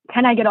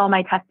can I get all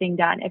my testing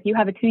done? If you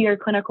have a 2-year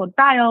clinical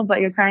trial,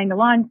 but you're trying to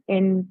launch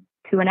in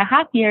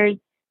 2.5 years,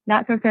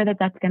 not so sure that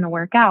that's going to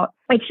work out.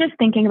 It's just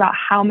thinking about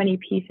how many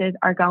pieces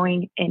are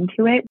going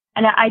into it.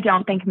 And I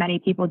don't think many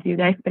people do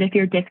this, but if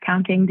you're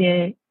discounting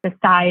the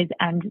size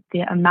and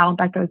the amount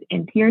that goes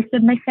into your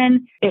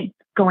submission, it's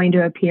going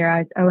to appear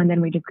as, oh, and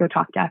then we just go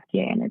talk to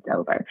FDA and it's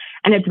over.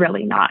 And it's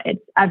really not.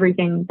 It's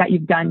everything that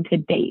you've done to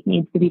date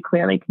needs to be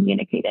clearly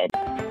communicated.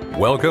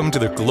 Welcome to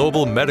the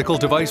Global Medical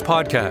Device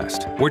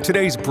Podcast, where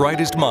today's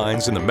brightest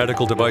minds in the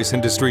medical device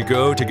industry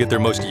go to get their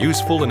most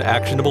useful and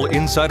actionable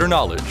insider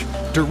knowledge,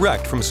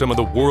 direct from some of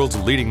the world's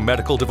leading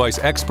medical device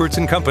experts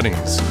and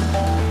companies.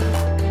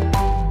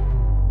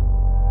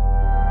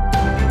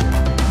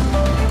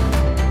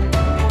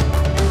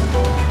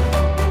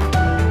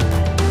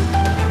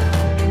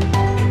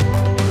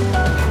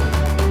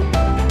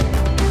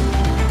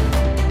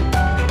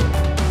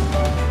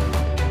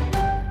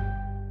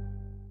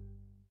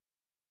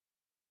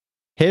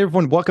 Hey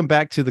everyone, welcome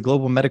back to the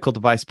Global Medical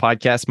Device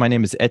Podcast. My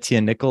name is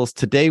Etienne Nichols.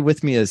 Today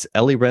with me is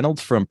Ellie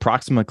Reynolds from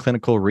Proxima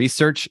Clinical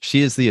Research. She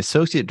is the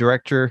Associate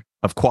Director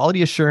of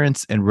Quality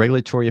Assurance and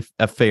Regulatory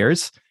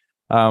Affairs.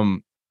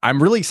 I'm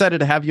really excited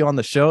to have you on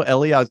the show,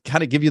 Ellie. I'll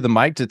kind of give you the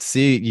mic to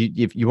see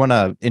if you want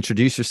to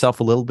introduce yourself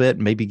a little bit,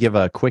 maybe give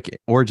a quick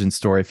origin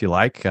story if you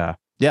like.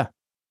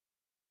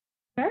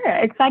 Sure.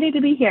 Excited to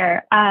be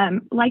here.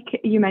 Like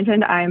you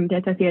mentioned, I'm the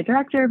Associate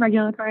Director of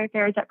Regulatory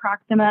Affairs at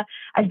Proxima.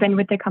 I've been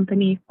with the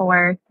company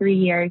for 3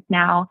 years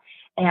now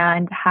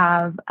and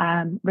have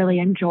really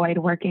enjoyed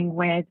working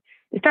with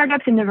the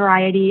startups in the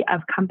variety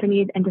of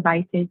companies and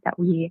devices that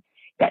we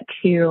get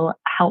to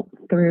help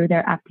through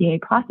their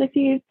FDA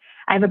processes.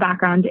 I have a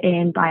background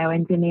in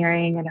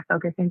bioengineering and a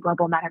focus in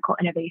global medical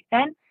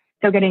innovation.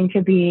 So getting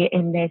to be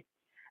in this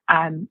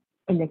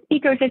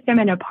ecosystem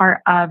and a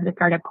part of the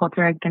startup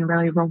culture has been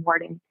really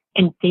rewarding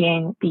in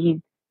seeing these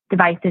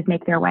devices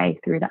make their way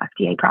through the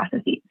FDA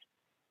processes.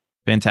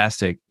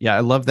 Fantastic. Yeah, I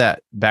love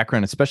that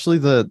background, especially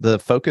the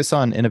focus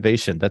on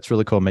innovation. That's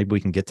really cool. Maybe we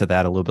can get to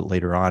that a little bit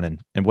later on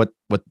and what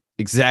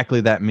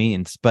exactly that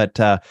means. But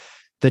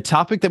the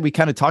topic that we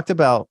kind of talked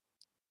about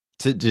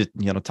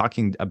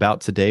talking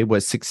about today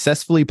was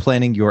successfully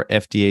planning your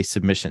FDA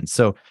submission.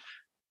 So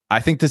I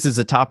think this is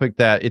a topic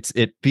that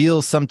it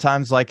feels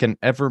sometimes like an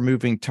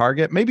ever-moving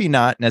target. Maybe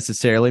not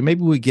necessarily.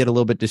 Maybe we get a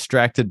little bit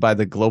distracted by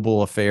the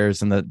global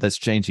affairs and that's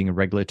changing in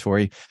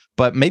regulatory.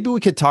 But maybe we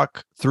could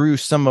talk through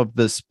some of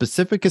the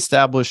specific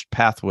established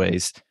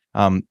pathways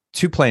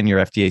to plan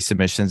your FDA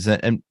submissions.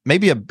 And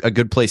maybe a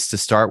good place to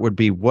start would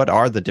be, what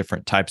are the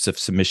different types of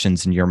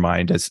submissions in your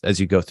mind as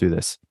you go through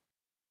this?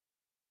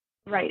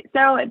 Right.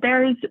 So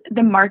there's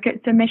the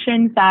market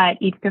submissions that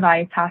each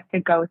device has to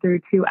go through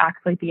to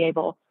actually be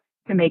able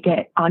to make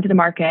it onto the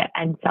market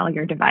and sell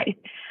your device.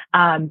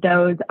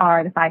 Those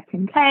are the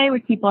 510K,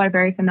 which people are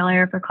very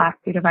familiar for Class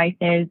 2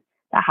 devices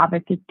that have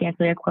a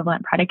substantially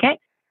equivalent predicate.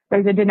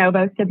 There's a de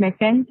novo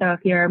submission. So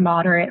if you're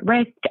moderate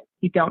risk,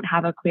 you don't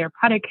have a clear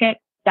predicate,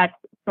 that's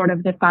sort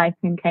of the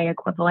 510K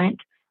equivalent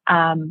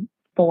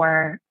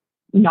for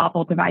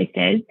novel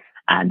devices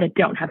that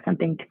don't have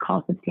something to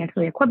call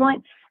substantially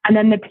equivalent. And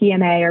then the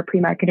PMA or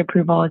pre-market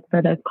approval is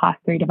for those Class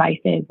 3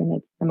 devices, and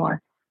it's the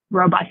more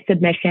robust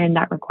submission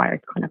that requires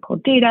clinical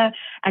data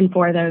and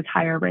for those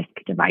higher risk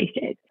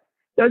devices.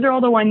 Those are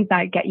all the ones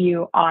that get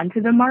you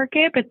onto the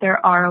market, but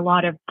there are a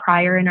lot of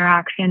prior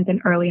interactions and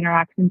early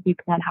interactions you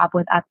can have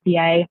with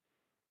FDA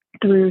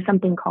through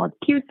something called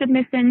Q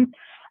submissions.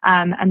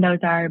 And those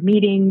are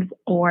meetings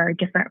or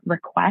different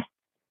requests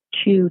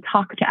to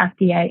talk to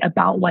FDA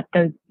about what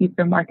those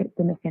future market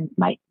submissions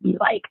might be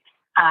like.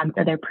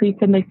 So they're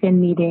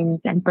pre-submission meetings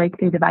and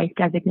breakthrough device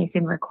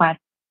designation requests.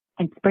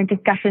 And sprint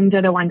discussions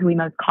are the ones we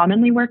most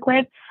commonly work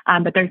with,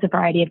 but there's a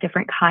variety of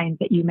different kinds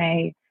that you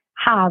may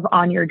have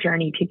on your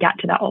journey to get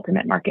to that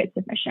ultimate market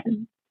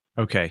submission.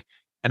 Okay.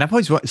 And I've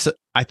always so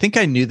I think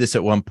I knew this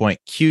at one point.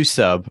 Q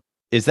sub,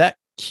 is that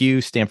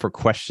Q stand for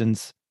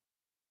questions?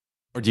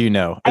 Or do you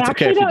know? It's I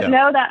actually don't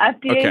know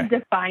that FDA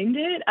defined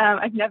it.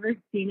 I've never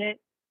seen it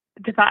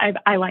defined.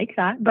 I like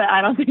that, but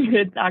I don't think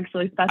it's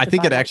actually specified. I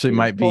think it actually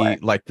might be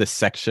like the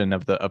section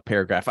of a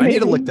paragraph. I need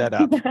to look that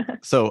up.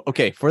 So,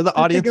 okay, for the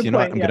audience, I'm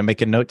going to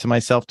make a note to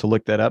myself to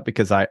look that up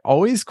because I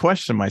always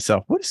question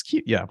myself. What is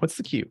Q? Yeah, what's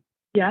the Q?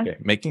 Yeah. Okay,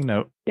 making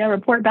note. Yeah,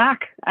 report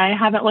back. I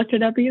haven't looked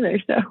it up either.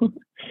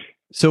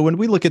 So when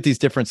we look at these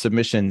different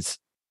submissions,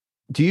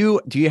 do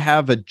you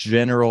have a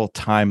general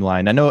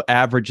timeline? I know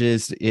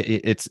averages,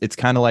 it's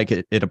kind of like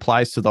it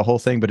applies to the whole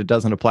thing, but it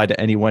doesn't apply to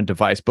any one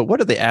device. But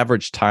what are the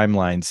average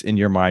timelines in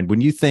your mind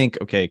when you think,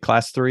 okay,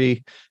 Class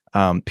 3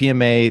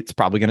 PMA, it's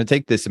probably going to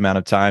take this amount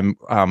of time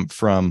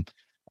from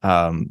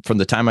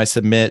the time I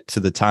submit to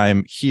the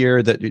time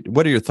here?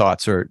 What are your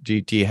thoughts, or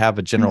do you have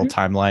a general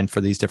timeline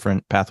for these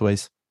different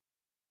pathways?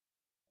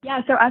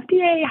 Yeah, so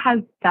FDA has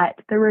set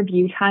the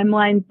review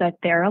timelines that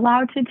they're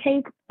allowed to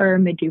take for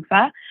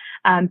MDUFA.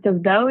 So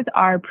those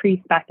are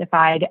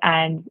pre-specified,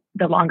 and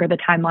the longer the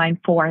timeline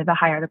for, the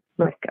higher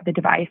the risk of the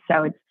device.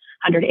 So it's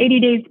 180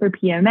 days for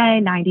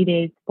PMA, 90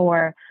 days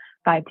for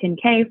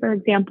 510K, for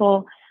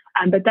example.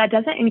 But that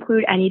doesn't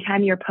include any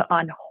time you're put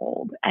on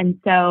hold. And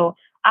so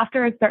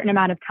after a certain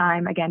amount of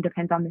time, again,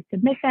 depends on the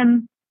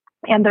submission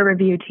and the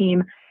review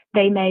team,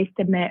 they may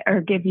submit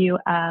or give you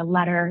a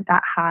letter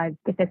that has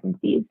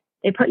deficiencies.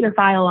 They put your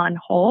file on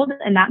hold,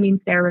 and that means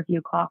their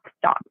review clock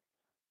stops.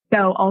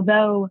 So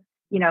although,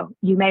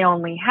 you may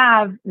only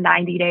have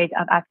 90 days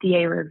of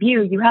FDA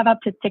review, you have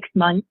up to 6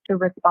 months to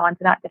respond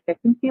to that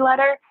deficiency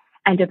letter.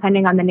 And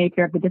depending on the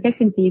nature of the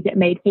deficiencies, it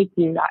may take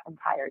you that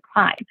entire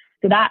time.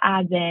 So that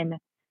adds in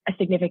a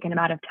significant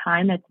amount of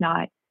time that's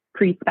not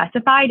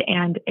pre-specified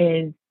and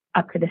is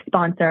up to the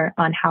sponsor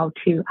on how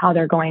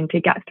they're going to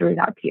get through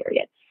that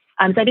period.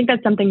 So I think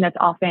that's something that's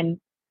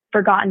often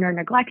forgotten or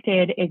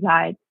neglected, is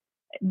that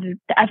the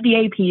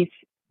FDA piece,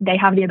 they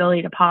have the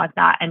ability to pause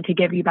that and to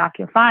give you back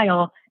your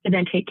file and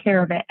then take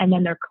care of it. And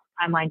then their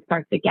timeline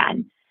starts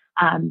again.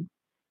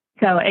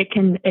 So it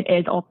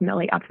is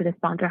ultimately up to the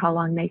sponsor how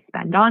long they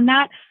spend on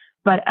that.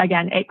 But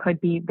again, it could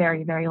be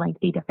very, very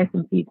lengthy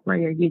deficiencies where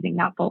you're using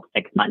that full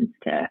 6 months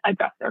to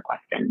address their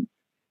questions.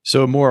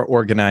 So a more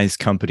organized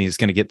company is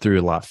going to get through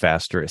a lot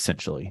faster,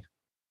 essentially.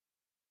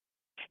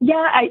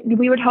 Yeah,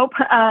 we would hope.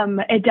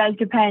 It does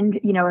depend,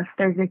 if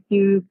there's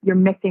you're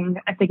missing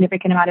a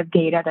significant amount of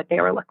data that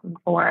they were looking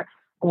for,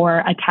 or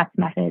a test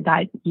method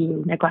that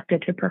you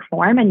neglected to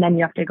perform, and then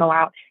you have to go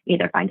out,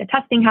 either find a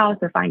testing house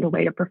or find a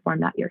way to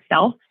perform that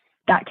yourself.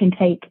 That can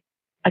take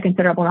a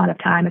considerable amount of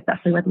time,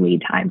 especially with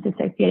lead times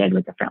associated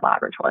with different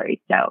laboratories.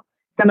 So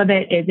some of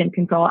it is in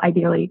control.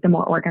 Ideally, the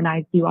more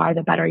organized you are,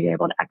 the better you're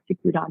able to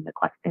execute on the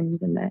questions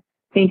and the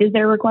changes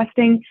they're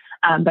requesting.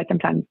 But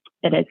sometimes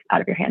it is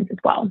out of your hands as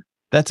well.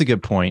 That's a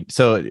good point.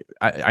 So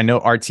I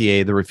know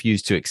RTA, the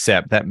refuse to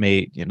accept, that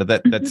may,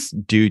 that's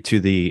due to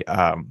the,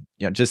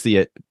 just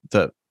the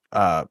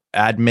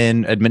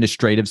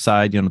administrative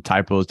side,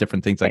 typos,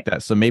 different things like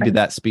that. So maybe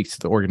that speaks to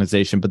the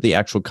organization, but the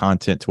actual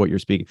content to what you're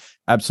speaking,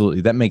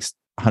 absolutely. That makes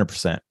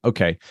 100%.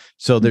 Okay.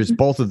 So there's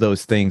both of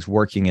those things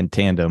working in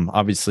tandem.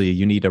 Obviously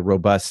you need a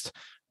robust,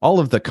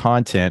 all of the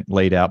content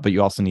laid out, but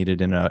you also need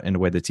it in a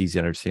way that's easy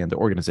to understand. The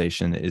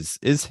organization is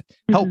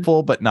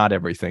helpful, but not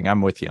everything.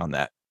 I'm with you on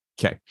that.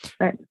 Okay.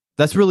 Right.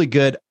 That's really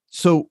good.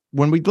 So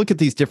when we look at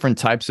these different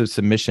types of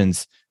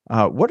submissions,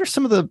 what are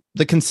some of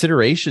the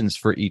considerations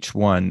for each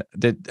one?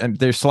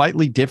 They're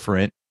slightly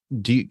different.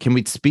 Can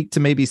we speak to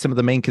maybe some of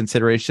the main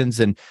considerations?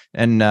 And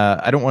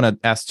I don't want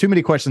to ask too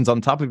many questions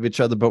on top of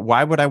each other, but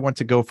why would I want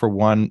to go for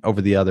one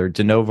over the other?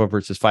 De novo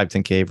versus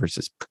 510K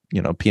versus,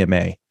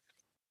 PMA?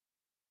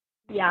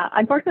 Yeah,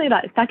 unfortunately,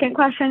 that second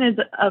question is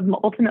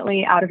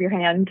ultimately out of your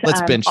hands.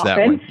 Let's bench that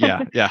one.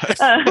 Yeah.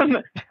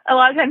 A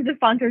lot of times the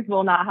sponsors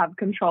will not have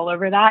control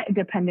over that,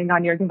 depending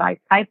on your device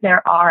type.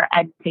 There are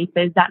edge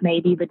cases that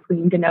may be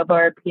between de novo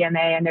or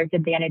PMA, and there's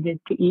advantages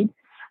to each.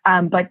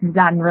 But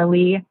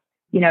generally,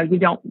 you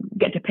don't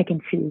get to pick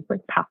and choose which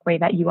pathway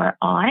that you are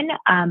on,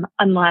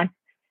 unless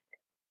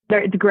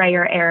there's a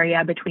grayer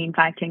area between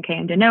 510K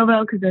and de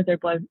novo, because those are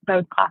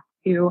both class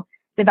 2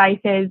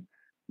 devices.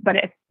 But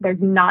if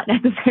there's not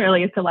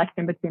necessarily a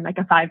selection between like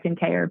a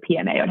 510K or a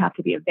PMA, it would have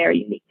to be a very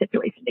unique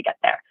situation to get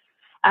there.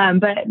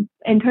 But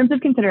in terms of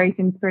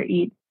considerations for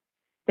each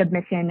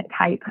submission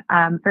type,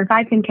 for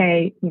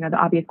 510K, the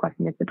obvious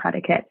question is the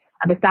predicate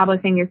of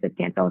establishing your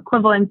substantial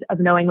equivalence, of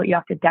knowing what you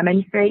have to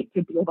demonstrate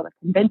to be able to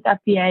convince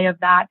FDA of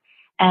that.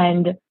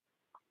 And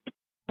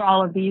for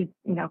all of these,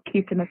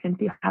 Q submissions,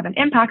 you have an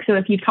impact. So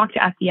if you talk to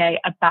FDA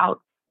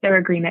about their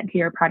agreement to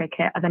your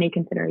predicate of any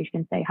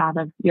considerations they have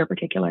of your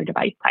particular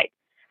device type.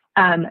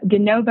 De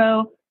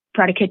novo,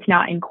 predicate's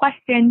not in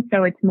question,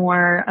 so it's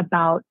more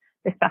about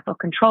the special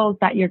controls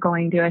that you're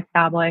going to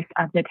establish,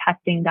 of the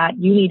testing that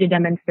you need to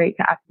demonstrate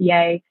to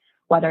FDA,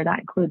 whether that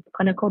includes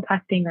clinical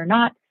testing or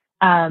not,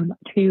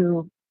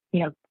 to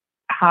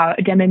how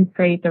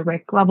demonstrate the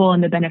risk level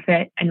and the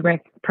benefit and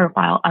risk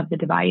profile of the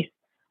device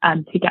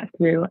to get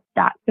through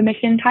that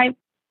submission type.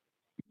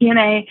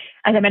 PMA,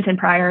 as I mentioned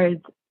prior, is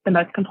the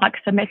most complex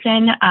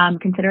submission.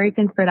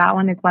 Considerations for that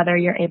one is whether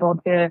you're able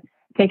to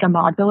take a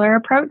modular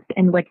approach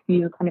in which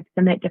you kind of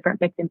submit different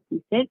bits and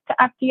pieces to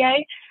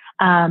FDA,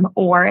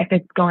 or if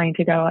it's going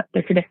to go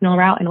the traditional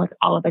route in which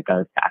all of it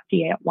goes to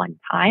FDA at one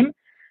time.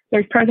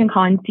 There's pros and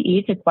cons to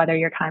each. It's whether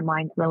your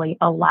timelines really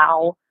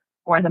allow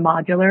for the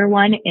modular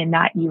one, in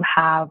that you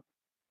have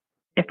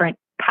different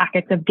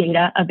packets of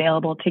data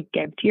available to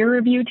give to your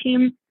review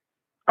team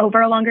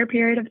over a longer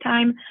period of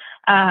time.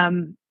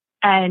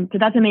 And so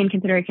that's the main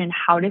consideration,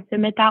 how to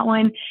submit that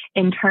one.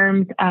 In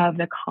terms of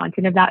the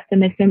content of that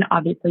submission,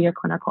 obviously your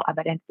clinical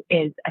evidence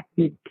is a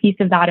huge piece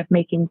of that, of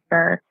making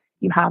sure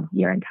you have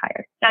your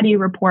entire study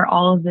report,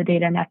 all of the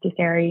data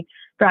necessary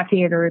for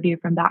FDA to review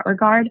from that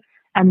regard,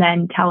 and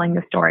then telling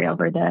the story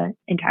over the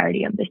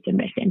entirety of the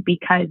submission,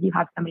 because you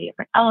have so many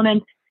different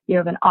elements. You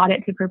have an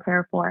audit to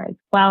prepare for as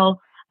well.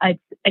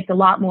 It's a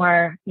lot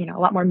more, a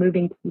lot more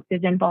moving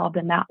pieces involved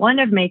in that one,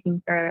 of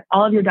making sure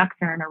all of your ducks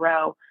are in a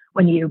row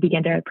when you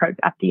begin to approach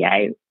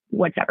FDA,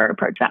 whichever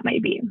approach that may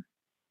be.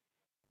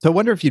 So I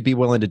wonder if you'd be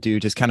willing to do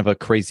just kind of a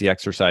crazy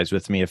exercise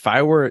with me. If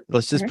I were,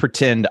 let's just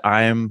pretend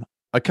I'm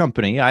a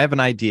company, I have an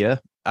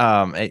idea,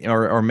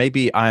 or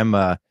maybe I'm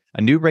a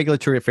new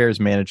regulatory affairs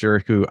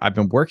manager who I've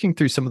been working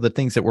through some of the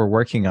things that we're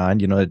working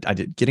on. I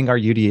did getting our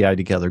UDI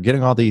together,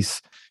 getting all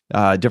these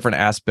different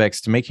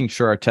aspects to making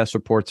sure our test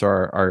reports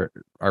are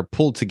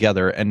pulled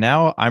together. And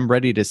now I'm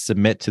ready to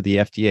submit to the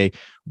FDA.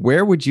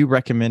 Where would you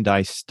recommend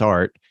I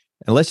start?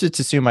 And let's just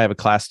assume I have a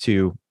class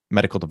 2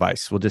 medical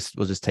device. We'll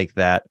just take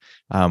that.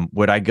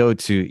 Would I go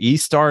to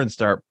eStar and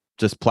start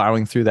just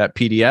plowing through that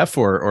PDF,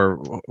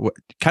 or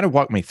kind of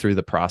walk me through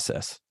the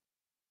process?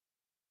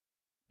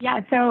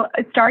 Yeah, so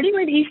starting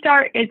with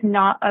eStar is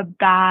not a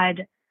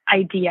bad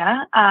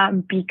idea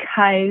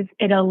because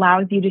it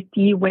allows you to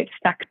see which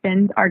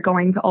sections are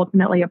going to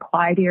ultimately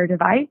apply to your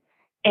device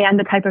and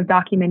the type of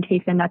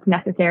documentation that's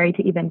necessary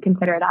to even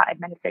consider that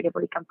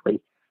administratively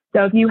complete.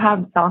 So if you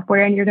have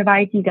software in your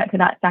device, you get to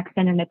that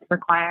section and it's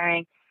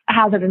requiring a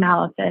hazard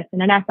analysis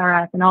and an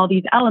SRS and all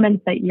these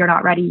elements that you're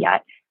not ready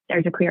yet.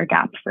 There's a clear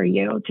gap for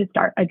you to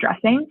start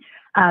addressing.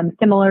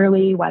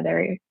 Similarly,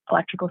 whether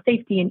electrical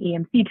safety and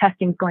EMC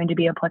testing is going to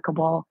be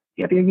applicable,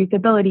 you have your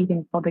usability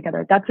things pulled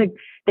together. The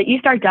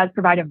eStar does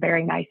provide a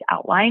very nice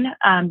outline,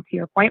 to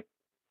your point,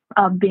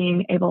 of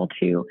being able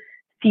to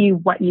see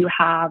what you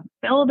have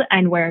filled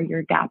and where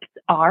your gaps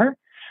are.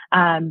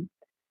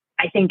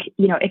 I think,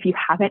 if you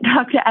haven't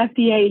talked to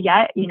FDA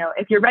yet,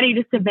 if you're ready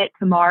to submit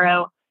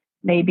tomorrow,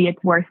 maybe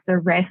it's worth the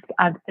risk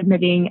of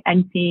submitting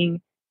and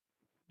seeing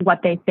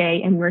what they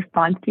say in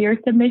response to your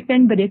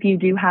submission. But if you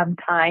do have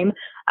time,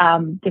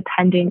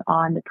 depending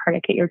on the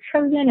predicate you're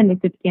chosen and the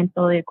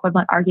substantially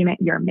equivalent argument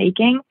you're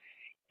making,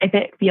 if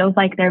it feels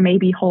like there may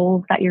be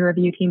holes that your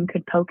review team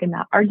could poke in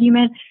that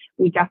argument,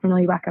 we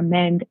definitely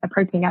recommend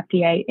approaching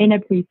FDA in a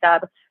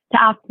pre-sub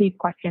to ask these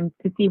questions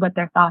to see what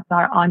their thoughts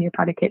are on your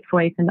predicate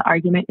choice and the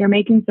argument you're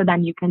making. So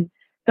then you can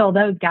fill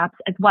those gaps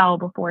as well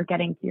before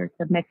getting to your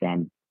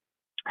submission.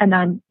 And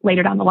then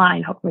later down the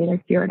line, hopefully there's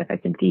fewer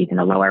deficiencies and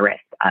a lower risk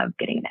of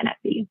getting an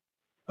NSE.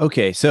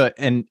 Okay. So,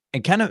 and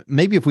kind of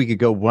maybe if we could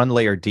go one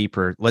layer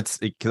deeper,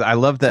 because I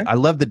love that. I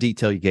love the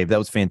detail you gave. That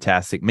was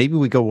fantastic. Maybe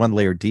we go one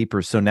layer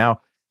deeper. So now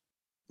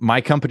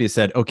my company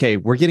said, okay,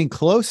 we're getting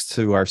close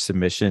to our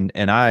submission.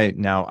 And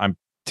I'm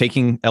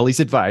taking Ellie's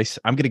advice.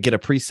 I'm going to get a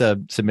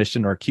pre-sub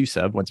submission or a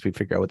Q-sub once we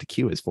figure out what the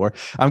Q is for.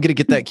 I'm going to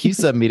get that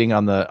Q-sub meeting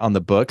on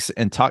the books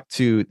and talk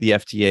to the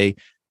FDA.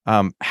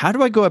 How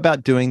do I go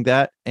about doing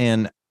that?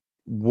 And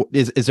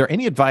is there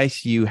any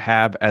advice you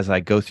have as I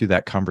go through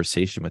that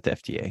conversation with the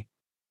FDA?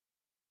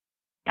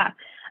 Yeah.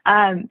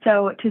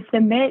 So to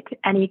submit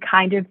any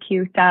kind of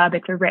Q-sub,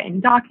 it's a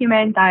written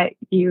document that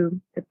you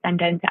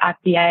send in to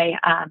FDA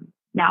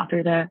now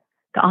through the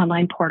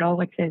online portal,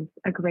 which is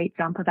a great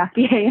jump of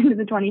FDA into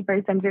the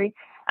 21st century.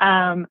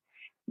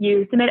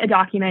 You submit a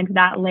document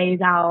that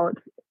lays out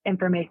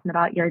information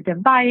about your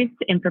device,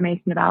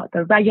 information about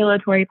the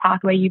regulatory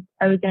pathway you've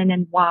chosen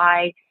and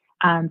why,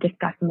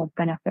 discussion of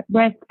benefit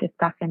risk,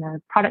 discussion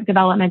of product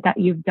development that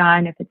you've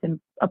done, if it's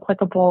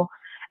applicable,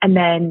 and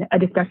then a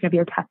discussion of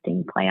your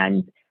testing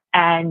plans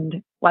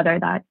and whether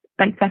that's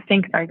bench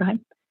testing. Sorry, go ahead.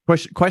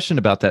 Question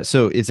about that.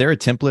 So is there a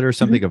template or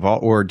something of all,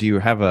 or do you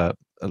have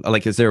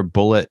is there a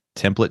bullet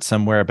template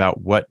somewhere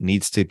about what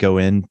needs to go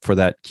in for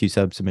that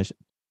Q-sub submission?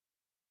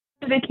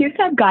 The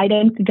Q-sub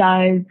guidance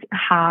does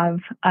have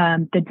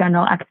the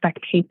general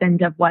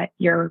expectations of what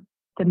your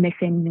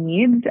submission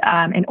needs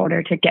in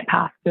order to get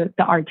past the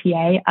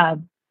RTA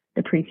of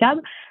the pre-sub.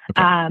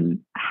 Okay.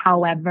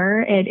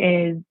 However, it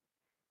is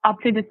up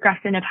to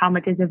discretion of how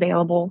much is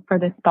available for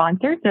the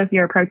sponsor. So if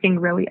you're approaching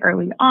really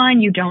early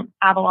on, you don't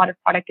have a lot of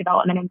product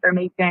development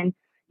information,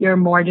 you're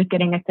more just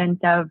getting a sense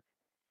of,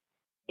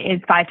 is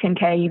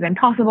 510K even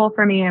possible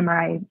for me? Am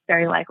I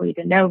very likely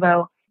de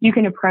novo? You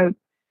can approach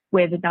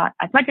with not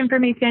as much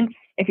information.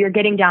 If you're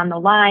getting down the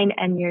line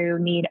and you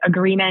need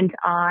agreement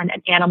on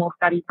an animal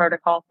study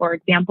protocol, for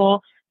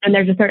example, then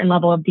there's a certain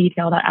level of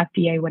detail that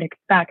FDA would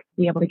expect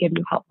to be able to give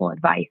you helpful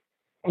advice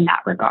in that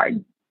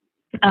regard.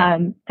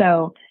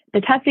 So the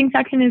testing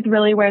section is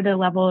really where the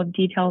level of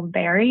detail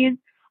varies.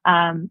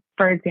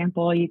 For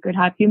example, you could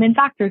have human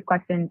factors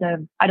questions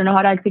of, I don't know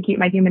how to execute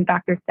my human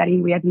factors study.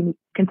 We have unique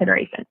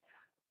considerations.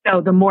 So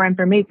the more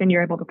information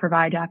you're able to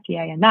provide to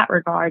FDA in that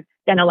regard,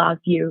 then allows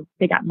you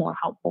to get more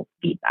helpful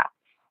feedback.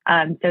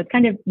 So it's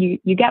kind of, you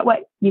get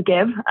what you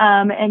give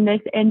in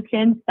this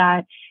instance,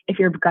 that if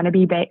you're going to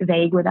be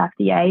vague with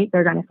FDA,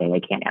 they're going to say they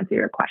can't answer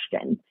your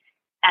questions.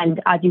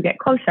 And as you get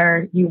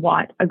closer, you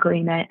want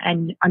agreement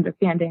and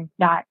understanding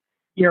that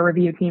your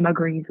review team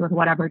agrees with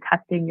whatever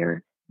testing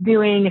you're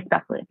doing,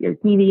 especially if you're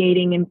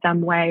deviating in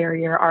some way or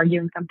you're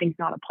arguing something's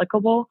not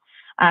applicable.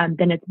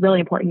 Then it's really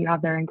important you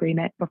have their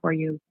agreement before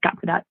you got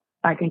to that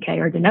 510K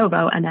or de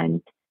novo and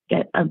then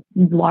get a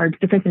large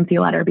deficiency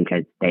letter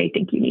because they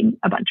think you need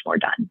a bunch more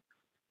done.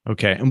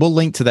 Okay. And we'll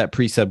link to that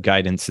pre-sub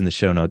guidance in the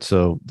show notes.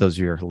 So those of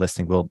you who are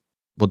listening, we'll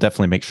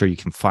definitely make sure you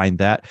can find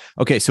that.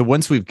 Okay. So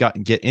once we've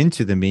get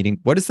into the meeting,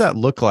 what does that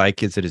look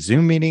like? Is it a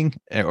Zoom meeting,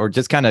 or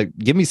just kind of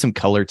give me some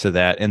color to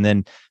that? And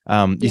then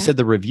you said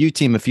the review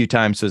team a few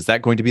times. So is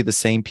that going to be the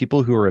same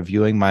people who are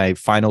reviewing my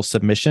final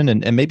submission,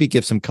 and maybe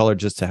give some color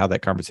just to how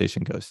that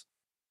conversation goes?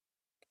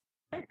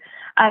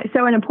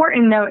 So an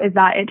important note is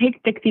that it takes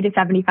 60 to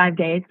 75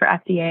 days for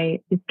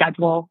FDA to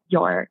schedule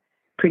your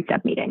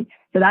pre-sub meeting.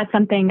 So that's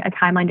something, a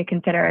timeline to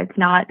consider. It's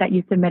not that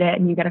you submit it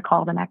and you get a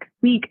call the next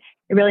week.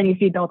 It really needs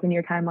to be built in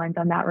your timelines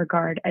on that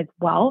regard as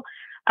well.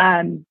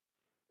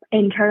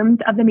 In terms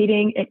of the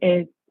meeting, it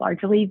is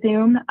largely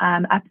Zoom.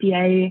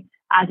 FDA,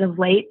 as of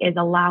late, is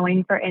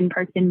allowing for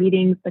in-person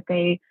meetings, but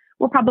they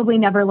will probably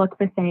never look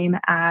the same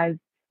as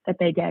that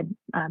they did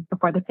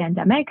before the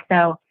pandemic.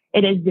 So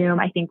it is Zoom.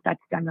 I think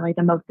that's generally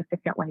the most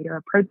efficient way to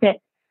approach it.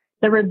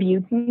 The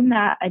review team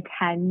that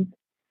attends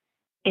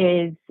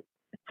is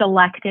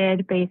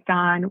selected based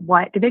on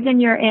what division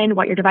you're in,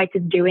 what your device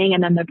is doing,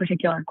 and then the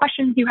particular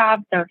questions you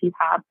have. So if you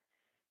have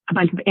a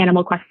bunch of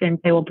animal questions,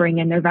 they will bring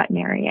in their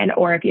veterinarian,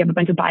 or if you have a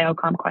bunch of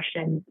biocom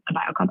questions, a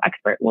biocom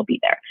expert will be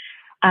there.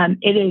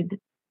 It is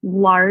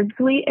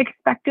largely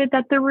expected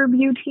that the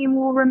review team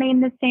will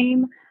remain the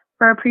same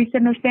for a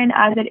pre-submission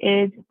as it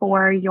is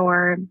for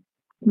your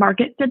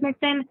market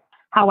submission.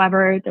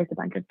 However, there's a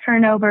bunch of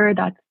turnover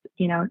that's,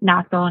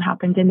 natural and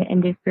happens in the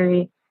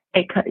industry.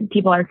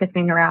 People are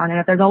shifting around. And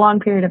if there's a long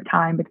period of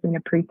time between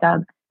a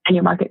pre-sub and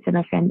your market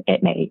submission,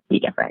 it may be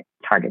different.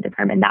 It's hard to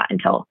determine that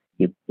until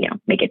you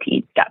make it to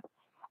each step.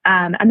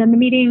 And then the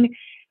meeting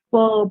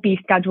will be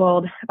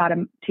scheduled about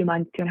 2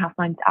 months, 2.5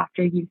 months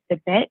after you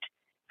submit.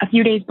 A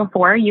few days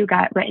before, you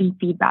get written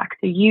feedback.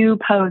 So you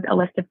pose a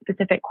list of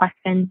specific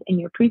questions in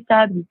your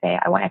pre-sub. You say,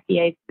 I want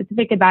FDA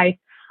specific advice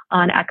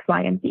on X,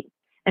 Y, and Z.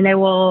 And they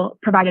will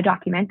provide a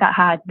document that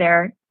has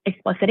their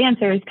explicit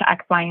answers to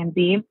X, Y, and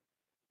Z,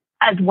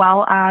 as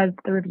well as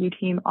the review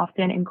team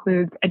often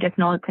includes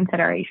additional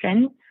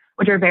considerations,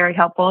 which are very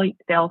helpful.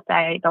 They'll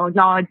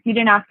acknowledge you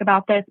didn't ask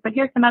about this, but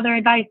here's some other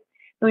advice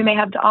that we may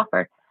have to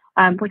offer,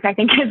 which I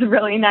think is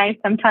really nice.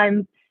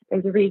 Sometimes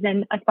there's a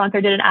reason a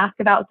sponsor didn't ask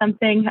about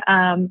something,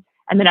 and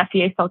then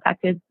FDA still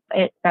catches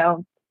it.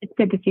 So it's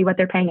good to see what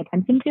they're paying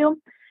attention to.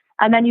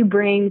 And then you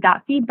bring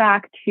that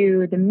feedback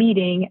to the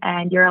meeting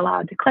and you're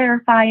allowed to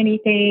clarify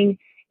anything.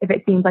 If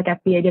it seems like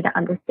FDA didn't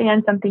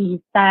understand something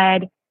you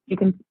said, you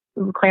can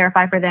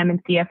clarify for them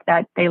and see if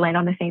that they land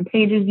on the same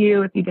page as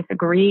you. If you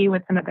disagree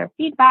with some of their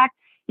feedback,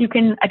 you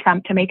can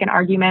attempt to make an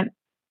argument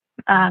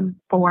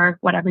for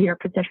whatever your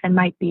position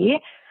might be.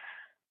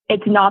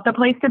 It's not the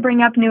place to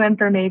bring up new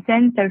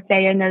information. So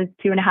say in those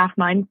 2.5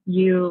 months,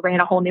 you ran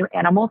a whole new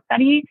animal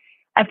study,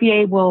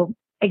 FDA will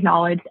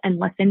acknowledge and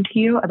listen to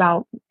you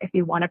about if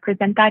you want to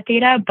present that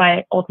data,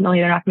 but ultimately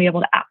they're not going to be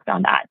able to act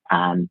on that.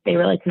 They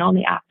really can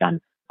only act on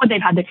what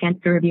they've had the chance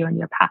to review in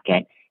your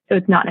packet. So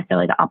it's not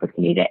necessarily the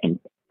opportunity to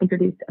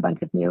introduce a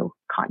bunch of new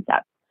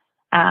concepts.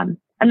 And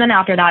then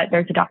after that,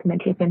 there's a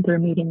documentation through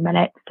meeting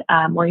minutes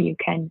where you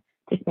can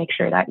just make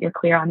sure that you're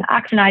clear on the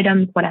action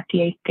items, what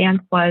FDA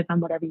stance was on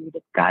whatever you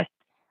discussed.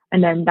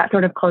 And then that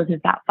sort of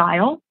closes that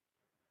file.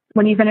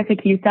 When you finish a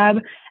Q-sub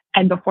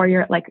and before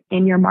you're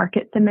in your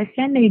market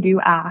submission, they do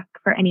ask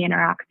for any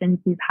interactions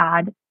you've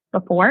had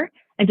before.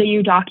 And so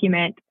you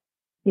document,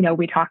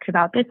 we talked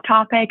about this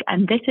topic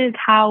and this is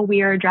how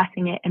we are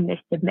addressing it in this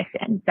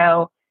submission.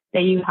 So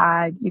say you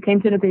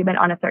came to an agreement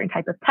on a certain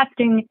type of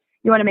testing,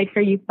 you want to make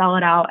sure you spell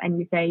it out and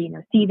you say,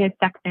 see this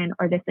section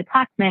or this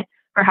attachment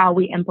for how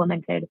we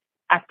implemented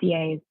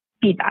FDA's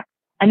feedback.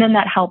 And then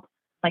that helps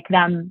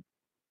them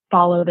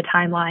follow the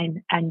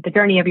timeline and the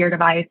journey of your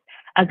device,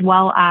 as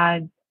well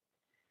as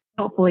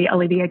hopefully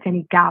alleviate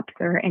any gaps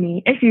or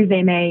any issues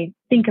they may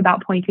think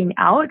about pointing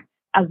out,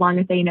 as long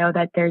as they know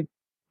that there's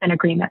an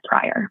agreement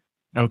prior.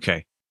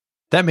 Okay.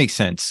 That makes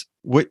sense.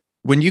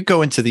 When you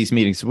go into these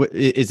meetings,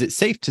 is it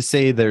safe to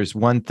say there's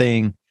one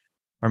thing,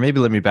 or maybe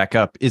let me back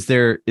up. Is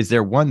there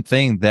one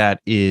thing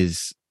that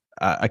is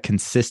a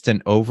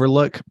consistent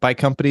overlook by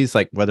companies,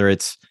 like whether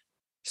it's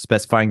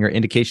specifying your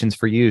indications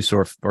for use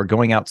or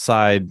going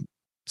outside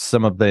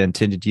some of the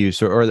intended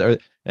use, or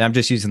I'm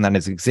just using that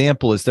as an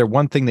example. Is there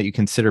one thing that you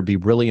consider be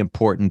really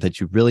important that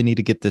you really need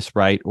to get this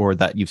right, or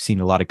that you've seen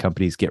a lot of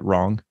companies get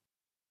wrong?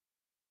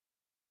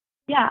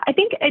 Yeah, I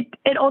think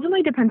it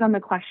ultimately depends on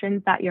the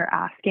questions that you're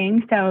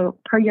asking. So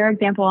per your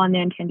example on the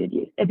intended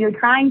use, if you're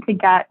trying to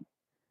get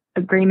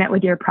agreement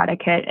with your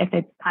predicate, if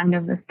it's kind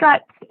of a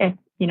stretch, if,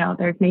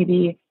 there's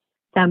maybe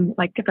some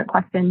different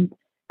questions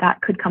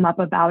that could come up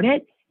about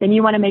it, then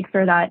you want to make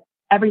sure that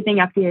everything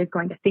FDA is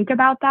going to think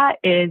about that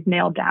is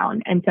nailed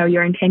down. And so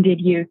your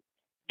intended use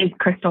is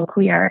crystal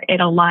clear. It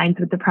aligns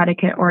with the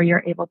predicate, or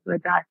you're able to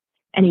address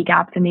any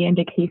gaps in the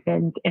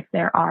indications if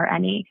there are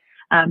any.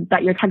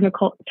 That your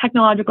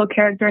technological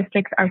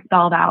characteristics are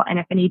spelled out. And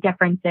if any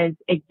differences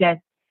exist,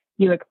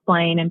 you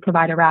explain and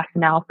provide a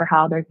rationale for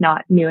how there's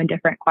not new and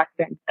different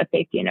questions of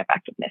safety and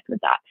effectiveness with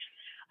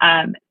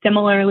that.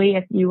 Similarly,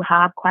 if you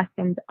have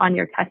questions on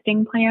your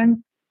testing plans,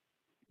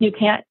 you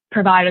can't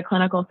provide a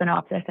clinical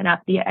synopsis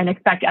and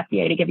expect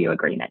FDA to give you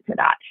agreement to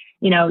that.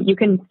 You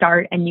can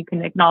start and you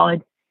can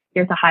acknowledge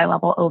here's a high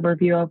level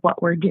overview of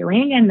what we're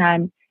doing, and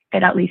then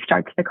it at least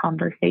starts the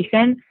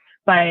conversation.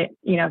 But,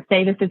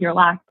 say this is your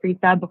last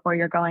pre-sub before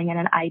you're going in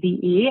an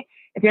IDE,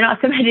 if you're not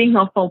submitting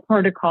a full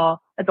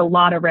protocol, that's a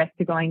lot of risk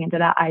to going into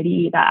that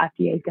IDE that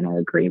FDA is going to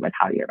agree with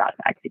how you're about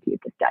to execute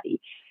the study.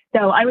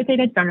 So I would say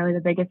that's generally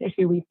the biggest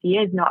issue we see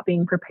is not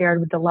being prepared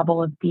with the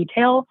level of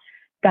detail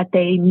that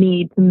they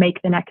need to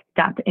make the next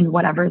step in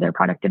whatever their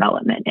product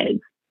development is.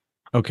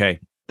 Okay,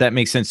 that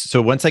makes sense.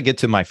 So once I get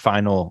to my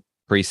final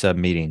pre-sub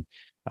meeting,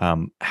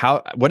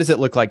 what does it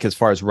look like as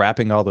far as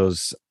wrapping all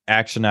those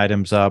action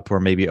items up or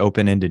maybe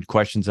open-ended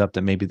questions up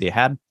that maybe they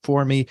had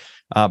for me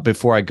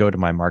before I go to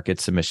my market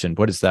submission?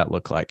 What does that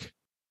look like?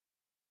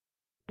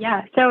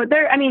 Yeah. So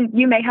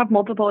you may have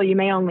multiple, you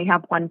may only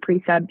have one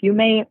pre-sub. You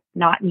may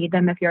not need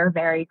them if you're a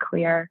very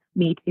clear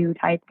Me Too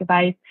type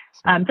device.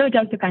 So it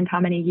does depend how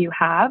many you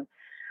have.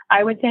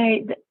 I would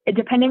say,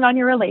 depending on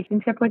your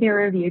relationship with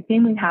your review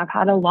team, we have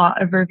had a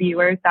lot of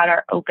reviewers that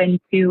are open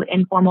to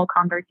informal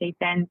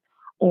conversations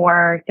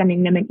or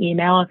sending them an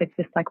email if it's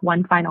just like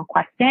one final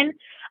question.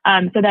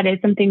 So that is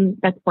something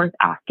that's worth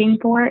asking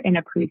for in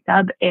a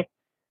pre-sub if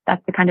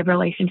that's the kind of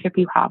relationship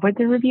you have with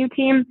the review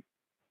team.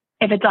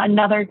 If it's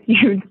another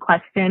huge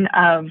question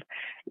of,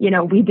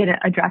 we didn't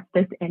address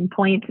this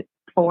endpoint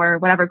for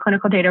whatever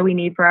clinical data we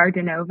need for our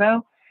de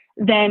novo,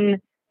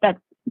 then that's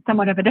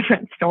somewhat of a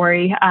different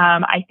story.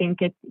 I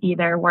think it's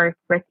either worth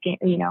risking,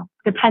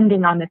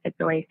 depending on the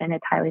situation,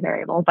 it's highly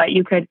variable, but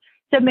you could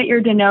submit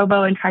your de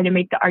novo and try to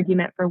make the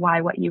argument for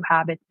why what you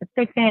have is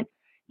sufficient.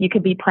 You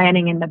could be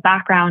planning in the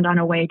background on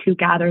a way to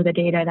gather the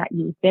data that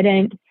you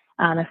didn't.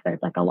 If there's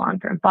like a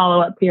long-term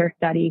follow-up to your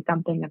study,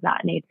 something of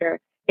that nature,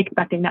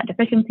 expecting that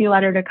deficiency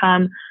letter to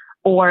come,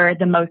 or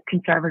the most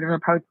conservative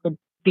approach would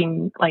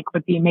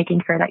be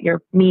making sure that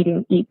you're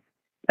meeting each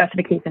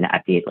specification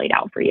that FDA has laid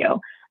out for you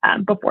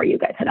before you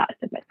get to that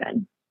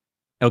submission.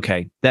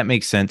 Okay, that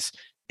makes sense.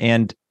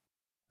 And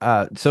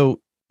so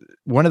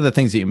one of the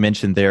things that you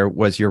mentioned there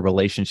was your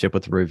relationship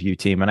with the review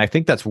team, and I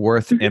think that's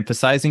worth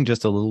emphasizing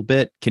just a little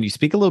bit. Can you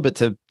speak a little bit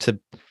to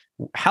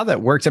how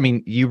that works? I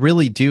mean, you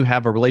really do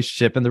have a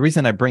relationship, and the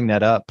reason I bring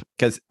that up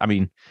because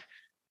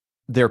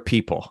they're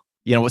people.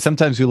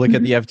 Sometimes we look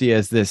at the FDA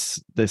as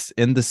this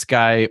in the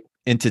sky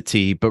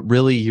entity, but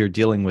really you're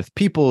dealing with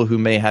people who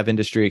may have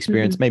industry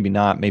experience, maybe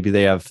not, maybe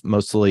they have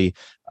mostly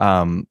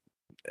a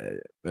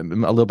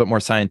little bit more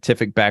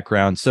scientific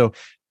background. So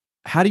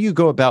how do you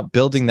go about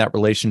building that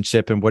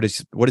relationship, and what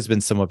has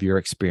been some of your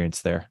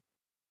experience there?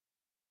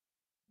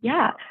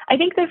 Yeah, I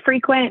think the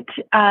frequent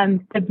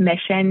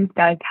submissions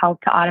does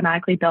help to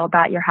automatically build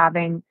that. You're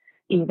having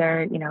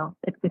either,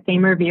 it's the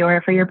same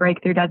reviewer for your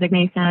breakthrough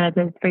designation as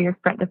it is for your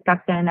sprint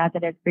discussion, as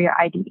it is for your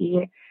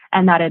IDE,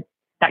 and that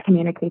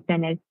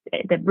communication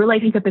the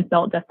relationship is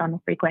built just on the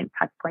frequent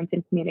touch points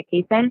in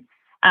communication.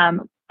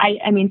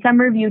 Some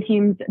review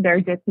teams,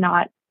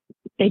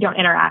 they don't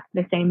interact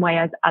the same way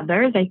as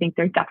others. I think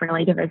there's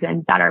definitely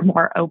divisions that are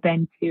more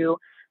open to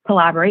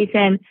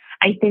collaboration.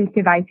 I think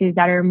devices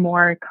that are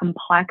more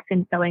complex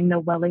and showing the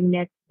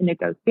willingness to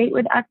negotiate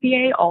with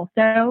FDA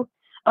also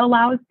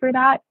allows for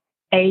that.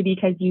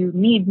 Because you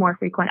need more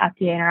frequent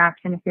FDA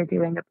interaction if you're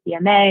doing a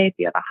PMA, if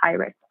you have a high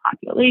risk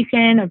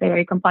population, a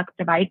very complex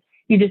device,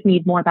 you just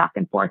need more back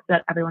and forth so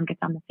that everyone gets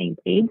on the same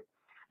page.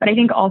 But I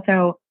think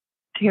also,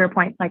 to your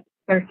point,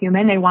 they're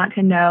human. They want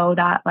to know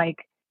that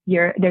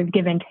there's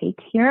give and take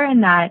here,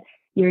 and that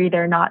you're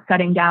either not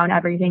shutting down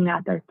everything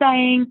that they're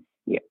saying.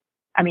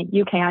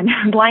 You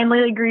can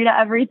blindly agree to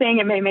everything.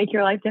 It may make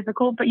your life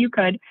difficult, but you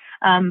could.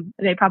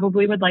 They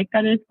probably would like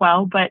that as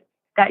well. But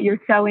that you're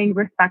showing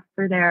respect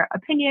for their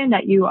opinion,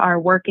 that you are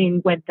working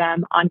with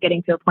them on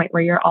getting to a point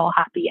where you're all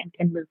happy and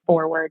can move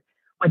forward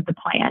with the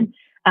plan.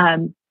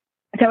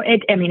 So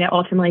it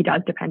ultimately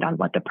does depend on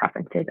what the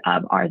preferences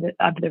of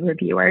the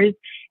reviewers,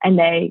 and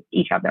they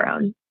each have their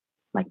own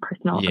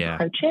personal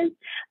approaches.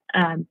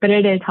 But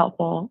it is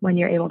helpful when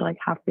you're able to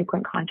have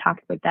frequent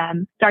contact with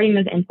them, starting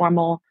with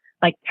informal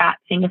chat,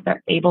 seeing if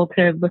they're able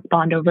to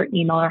respond over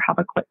email or have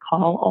a quick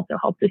call also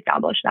helps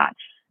establish that,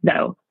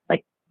 though.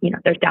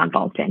 There's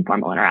downfalls to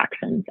informal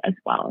interactions as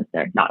well as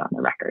they're not on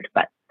the record,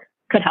 but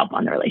could help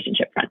on the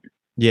relationship front.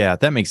 Yeah,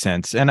 that makes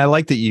sense. And I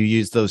like that you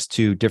use those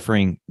two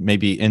differing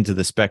maybe into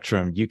the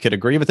spectrum. You could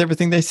agree with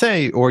everything they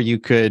say, or you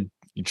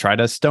try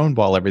to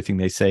stonewall everything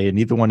they say, and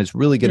neither one is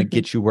really going to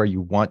get you where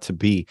you want to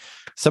be.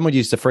 Someone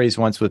used a phrase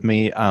once with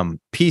me,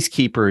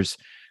 peacekeepers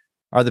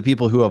are the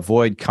people who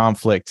avoid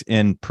conflict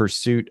in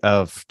pursuit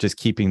of just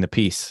keeping the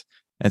peace.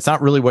 And it's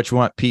not really what you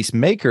want.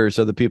 Peacemakers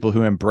are the people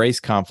who embrace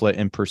conflict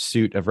in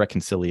pursuit of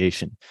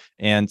reconciliation.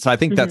 And so I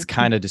think that's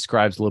kind of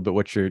describes a little bit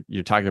what you're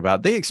talking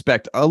about. They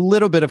expect a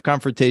little bit of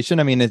confrontation.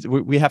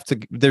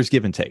 There's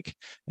give and take.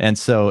 And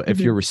so if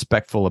you're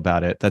respectful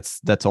about it,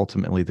 that's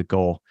ultimately the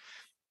goal.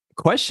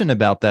 Question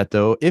about that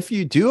though, if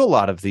you do a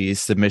lot of these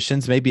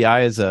submissions, maybe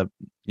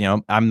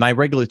I'm my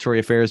regulatory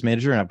affairs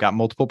manager and I've got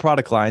multiple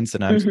product lines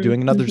and I'm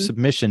doing another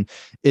submission.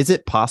 Is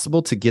it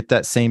possible to get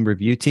that same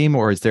review team,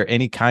 or is there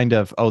any kind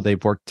of,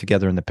 they've worked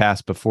together in the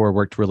past before,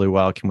 worked really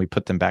well, can we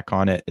put them back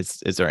on it? Is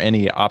there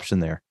any option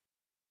there?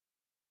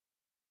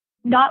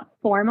 Not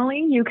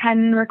formally. You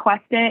can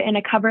request it in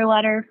a cover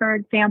letter, for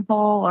example,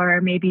 or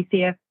maybe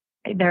see if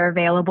they're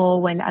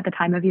available when at the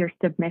time of your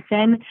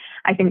submission.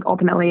 I think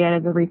ultimately it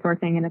is a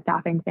resourcing and a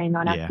staffing thing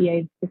on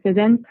FDA's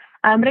decisions.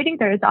 But I think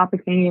there is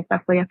opportunity,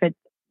 especially if it's,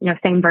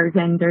 same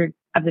versions or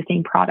of the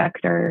same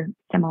product or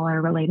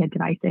similar related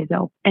devices,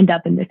 they'll end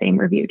up in the same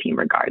review team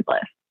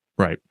regardless.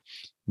 Right.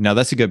 Now,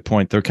 that's a good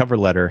point. Their cover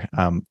letter.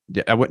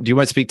 Do you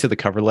want to speak to the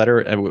cover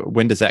letter?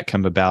 When does that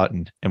come about,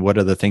 and what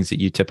are the things that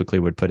you typically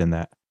would put in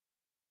that?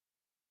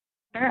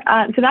 Sure.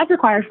 So that's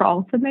required for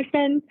all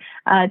submissions.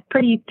 It's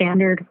pretty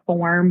standard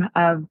form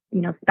of,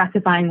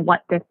 specifying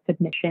what this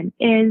submission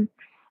is.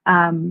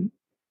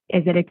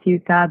 Is it a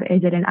Q-sub?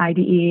 Is it an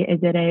IDE? Is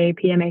it a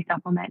PMA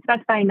supplement?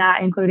 Specifying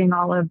that, including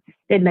all of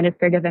the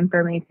administrative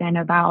information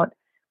about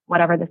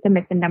whatever the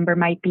submission number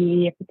might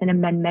be, if it's an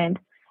amendment.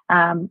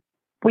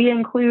 We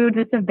include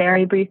just a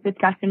very brief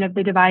discussion of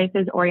the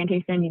device's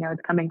orientation.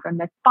 It's coming from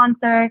this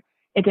sponsor.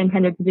 It's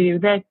intended to do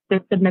this. This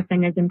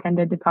submission is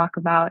intended to talk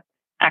about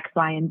X,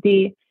 Y, and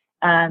Z,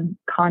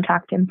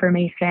 contact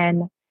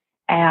information,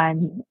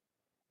 and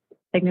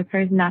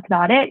signatures, and that's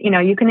about it.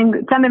 You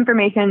can some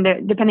information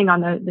that, depending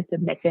on the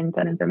submission,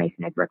 some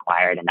information is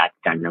required, and that's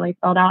generally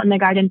filled out in the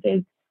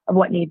guidances of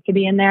what needs to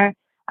be in there.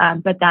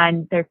 But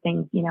then there's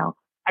things,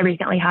 I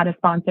recently had a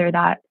sponsor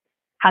that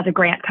has a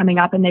grant coming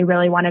up, and they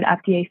really wanted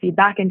FDA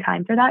feedback in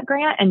time for that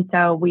grant, and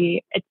so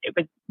it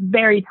was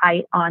very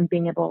tight on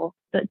being able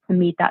to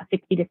meet that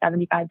 60 to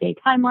 75 day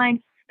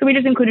timeline. So we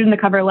just included in the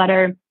cover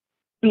letter,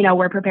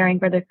 we're preparing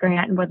for this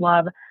grant and would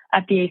love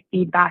FDA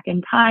feedback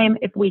in time.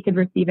 If we could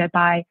receive it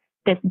by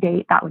this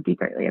date, that would be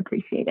greatly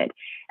appreciated.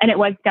 And it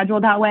was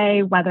scheduled that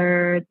way.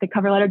 Whether the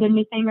cover letter did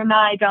anything or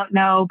not, I don't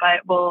know,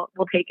 but we'll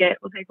take it.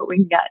 We'll take what we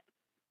can get.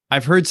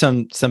 I've heard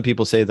some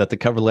people say that the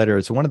cover letter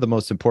is one of the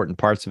most important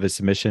parts of a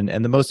submission,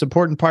 and the most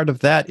important part of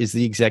that is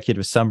the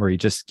executive summary,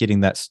 just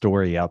getting that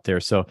story out there.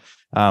 So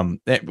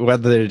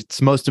whether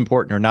it's most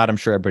important or not, I'm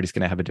sure everybody's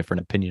going to have a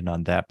different opinion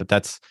on that, but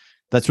that's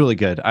really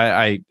good.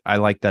 I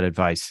like that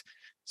advice.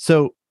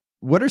 So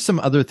what are some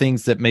other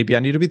things that maybe I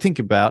need to be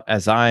thinking about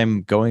as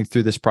I'm going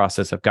through this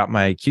process? I've got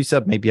my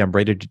Q-sub, maybe I'm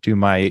ready to do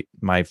my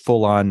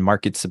full-on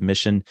market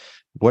submission.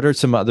 What are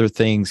some other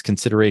things,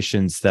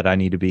 considerations that I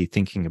need to be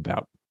thinking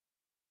about?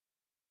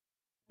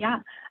 Yeah,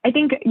 I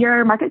think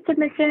your market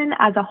submission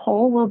as a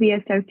whole will be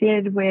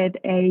associated with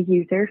a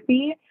user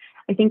fee.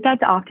 I think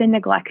that's often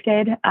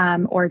neglected,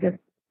 or just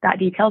that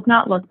detail's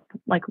not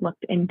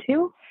looked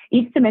into.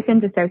 Each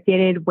submission is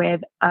associated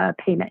with a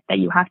payment that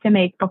you have to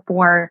make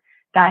before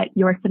that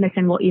your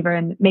submission will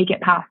even make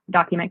it past the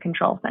Document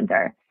Control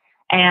Center.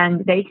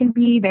 And they can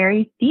be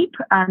very steep.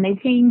 They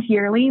change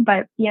yearly,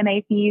 but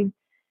PMA fees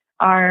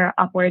are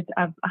upwards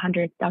of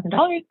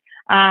 $100,000.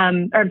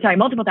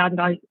 Multiple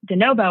 $1,000s. De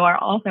novo are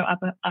also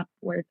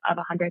upwards of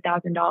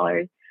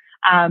 $100,000.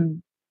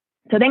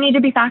 So they need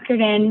to be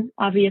factored in,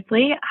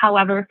 obviously.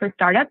 However, for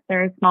startups,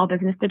 there is small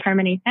business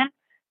determination.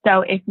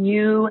 So if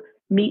you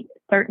meet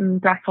certain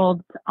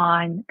thresholds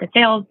on the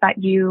sales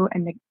that you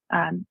and the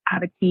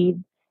have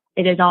achieved,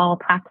 it is all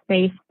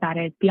tax-based. That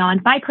is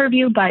beyond my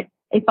purview, but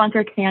a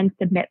sponsor can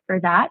submit for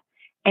that.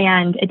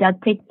 And it does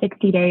take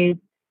 60 days.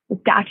 The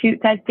statute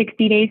says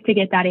 60 days to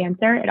get that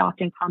answer. It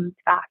often comes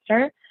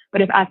faster.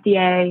 But if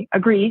FDA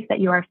agrees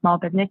that you are a small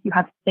business, you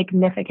have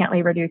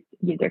significantly reduced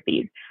user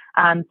fees.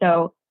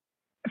 So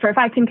for a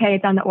 510K,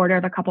 it's on the order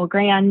of a couple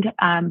grand.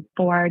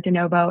 For de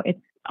novo, it's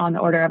on the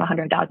order of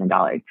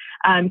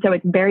 $100,000. So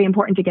it's very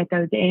important to get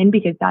those in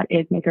because that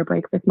is make or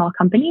break for small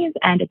companies.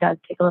 And it does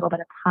take a little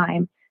bit of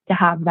time to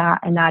have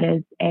that. And that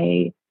is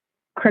a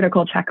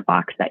critical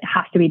checkbox that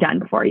has to be done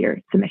before your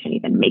submission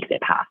even makes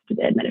it past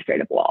the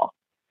administrative wall.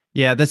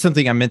 Yeah, that's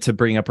something I meant to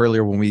bring up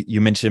earlier when you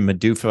mentioned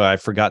MDUFA. I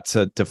forgot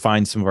to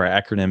define some of our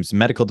acronyms: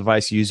 Medical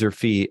Device User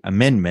Fee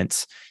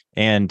Amendments.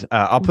 And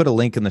I'll put a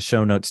link in the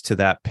show notes to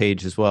that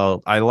page as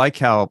well. I like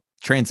how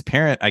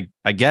transparent,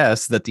 I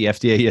guess, that the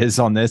FDA is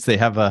on this. They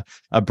have a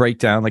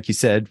breakdown, like you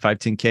said,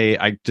 510K.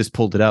 I just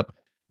pulled it up.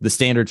 The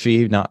standard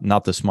fee,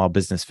 not the small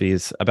business fee,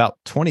 is about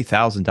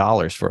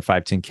 $20,000 for a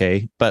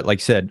 510K. But like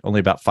you said, only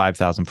about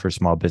 $5,000 for a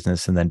small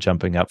business, and then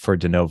jumping up for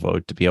de novo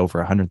to be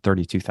over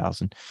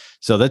 $132,000.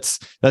 So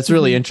that's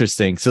really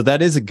interesting. So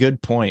that is a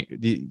good point.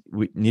 We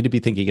need to be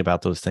thinking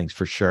about those things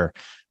for sure.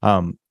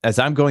 As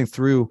I'm going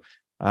through,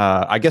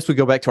 I guess we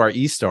go back to our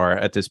eStar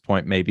at this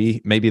point.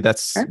 Maybe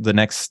that's sure. The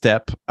next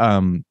step.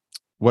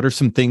 What are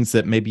some things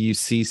that maybe you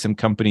see some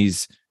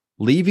companies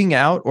leaving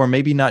out, or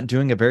maybe not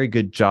doing a very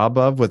good job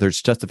of, whether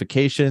it's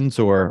justifications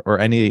or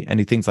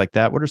any things like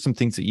that? What are some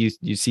things that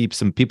you see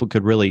some people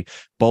could really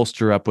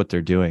bolster up what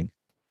they're doing?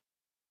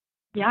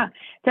 Yeah.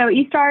 So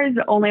eStar is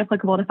only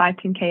applicable to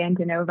 510K and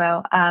de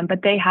novo,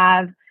 but they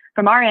have,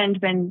 from our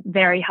end, been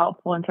very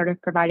helpful in sort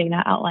of providing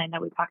that outline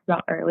that we talked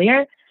about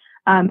earlier.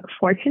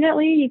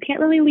 Fortunately, you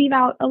can't really leave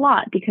out a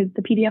lot because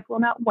the PDF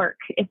will not work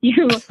if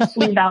you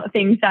leave out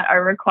things that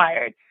are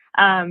required.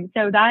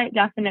 So that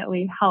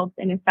definitely helps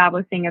in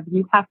establishing of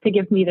you have to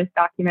give me this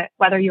document,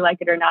 whether you like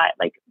it or not,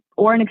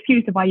 or an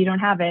excuse of why you don't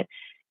have it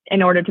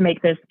in order to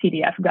make this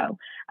PDF go.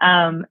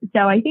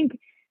 So I think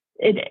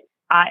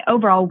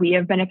overall, we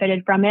have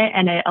benefited from it,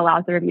 and it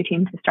allows the review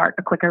team to start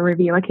a quicker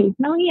review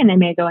occasionally, and they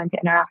may go into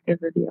interactive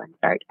review and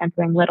start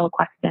answering little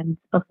questions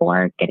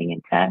before getting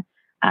into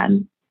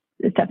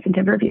the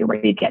substantive review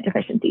where you get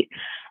deficiencies.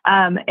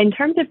 In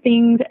terms of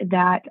things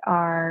that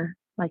are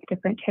like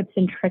different tips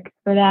and tricks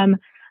for them,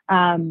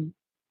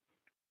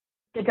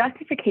 the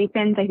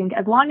justifications, I think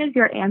as long as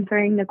you're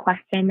answering the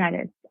question that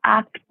is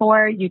asked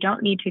for, you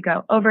don't need to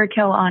go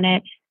overkill on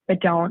it, but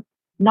don't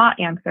not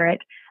answer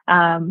it.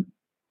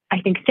 I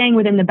think staying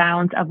within the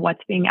bounds of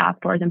what's being asked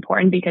for is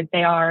important because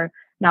they are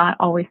not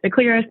always the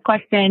clearest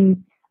questions.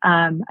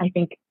 I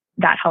think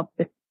that helps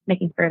with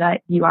making sure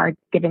that you are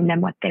giving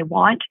them what they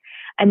want.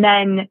 And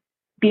then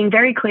being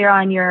very clear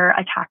on your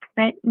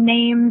attachment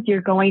names.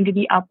 You're going to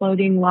be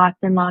uploading lots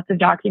and lots of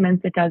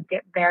documents. It does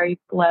get very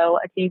slow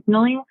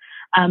occasionally,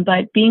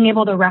 but being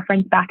able to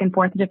reference back and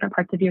forth different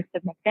parts of your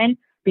submission,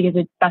 because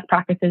it's best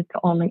practices to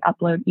only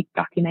upload each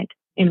document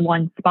in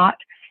one spot,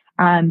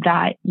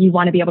 that you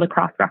want to be able to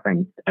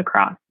cross-reference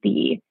across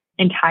the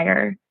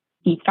entire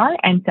eStar.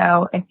 And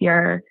so if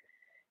you're,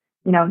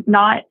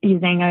 not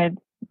using a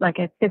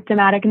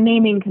systematic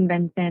naming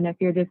convention, if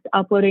you're just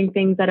uploading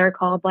things that are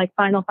called like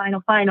final,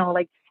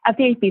 like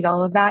FDA sees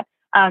all of that.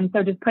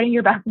 So just putting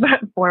your best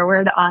foot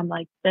forward on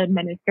like the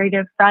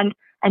administrative front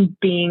and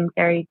being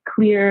very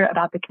clear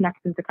about the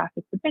connections across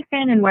the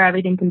submission and where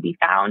everything can be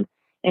found,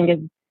 I think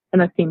is the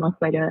most seamless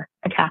way to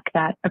attack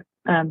that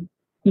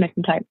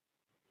submission type.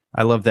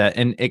 I love that.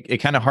 And it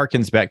kind of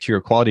harkens back to your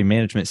quality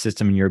management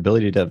system and your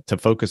ability to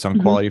focus on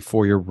quality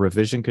for your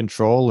revision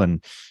control and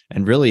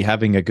really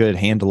having a good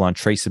handle on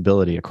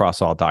traceability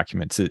across all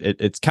documents.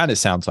 It kind of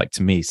sounds like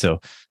to me. So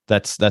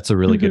that's a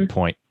really good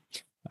point.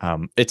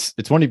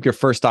 It's one of your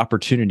first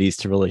opportunities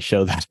to really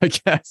show that, I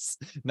guess.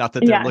 Not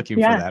that they're looking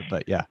for that,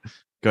 but yeah,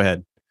 go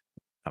ahead.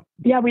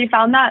 Yeah, we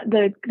found that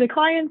the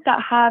clients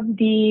that have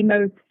the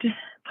most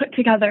put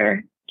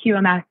together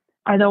QMS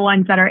are the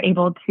ones that are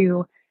able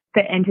to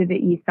fit into the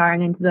eStar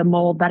and into the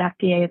mold that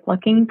FDA is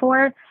looking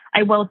for.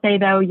 I will say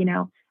though,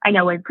 I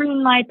know with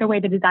Greenlight, the way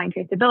the design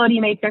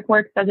traceability matrix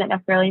works doesn't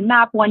necessarily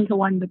map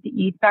one-to-one with the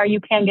eStar. You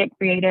can get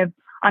creative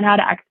on how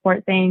to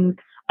export things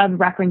of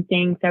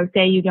referencing. So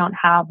say you don't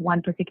have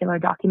one particular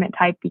document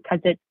type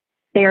because it's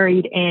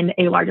buried in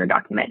a larger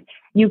document.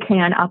 You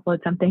can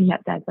upload something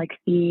that says like,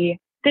 see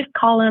this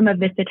column of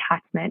this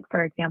attachment,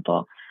 for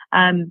example.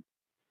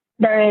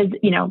 There is,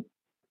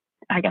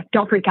 I guess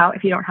don't freak out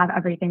if you don't have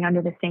everything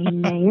under the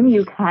same name.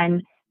 You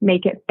can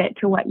make it fit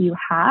to what you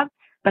have.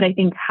 But I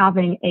think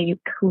having a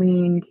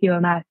clean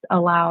QMS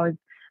allows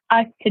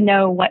us to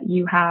know what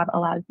you have,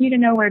 allows you to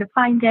know where to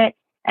find it,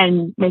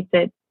 and makes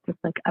it just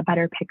like a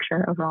better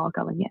picture overall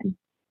going in.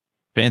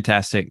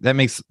 Fantastic. That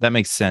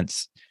makes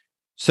sense.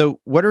 So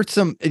what are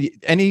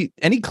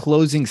any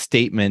closing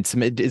statements?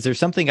 Is there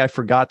something I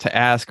forgot to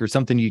ask or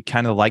something you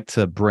kind of like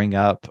to bring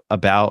up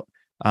about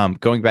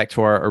going back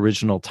to our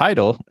original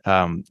title,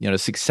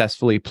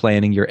 successfully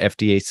planning your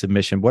FDA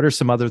submission? What are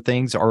some other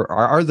things, or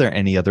are there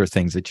any other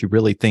things that you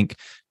really think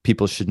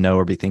people should know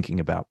or be thinking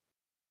about?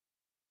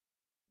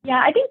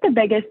 Yeah, I think the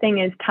biggest thing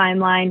is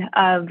timeline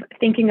of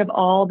thinking of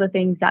all the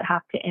things that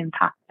have to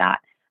impact that,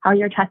 how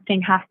your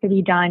testing has to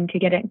be done to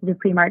get it into the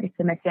pre-market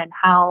submission,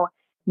 how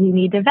you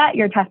need to vet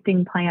your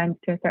testing plans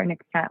to a certain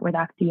extent with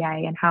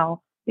FDA, and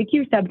how the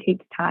Q-sub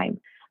takes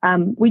time.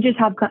 We just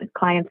have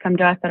clients come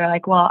to us that are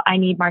like, well, I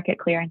need market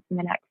clearance in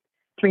the next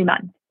 3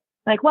 months.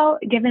 Like, well,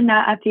 given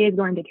that FDA is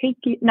going to take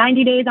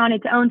 90 days on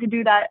its own to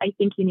do that, I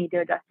think you need to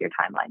adjust your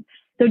timeline.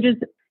 So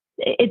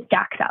it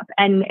stacks up,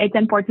 and it's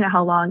unfortunate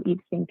how long each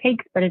thing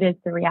takes, but it is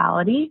the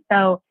reality.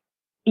 So,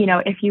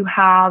 if you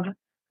have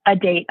a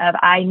date of,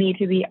 I need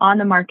to be on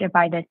the market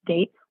by this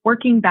date,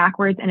 working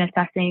backwards and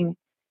assessing,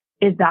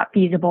 is that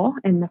feasible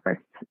in the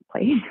first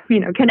place?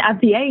 Can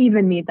FDA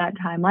even meet that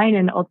timeline?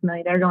 And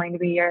ultimately they're going to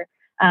be your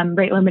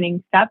rate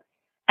limiting step.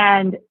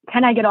 And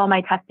can I get all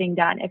my testing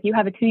done? If you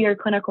have a 2-year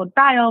clinical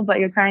trial, but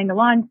you're trying to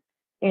launch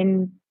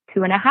in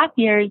 2.5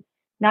 years,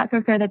 not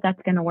so sure that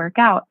that's going to work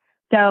out.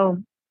 So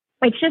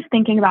it's just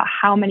thinking about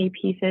how many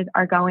pieces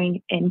are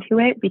going into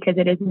it, because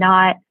it is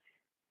not,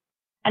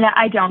 and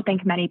I don't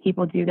think many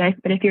people do this,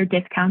 but if you're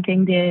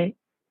discounting the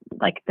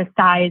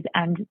size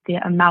and the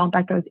amount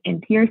that goes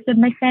into your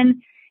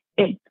submission,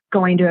 it's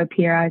going to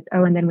appear as,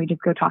 oh, and then we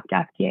just go talk to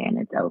FDA and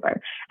it's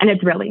over. And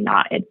it's really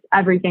not. It's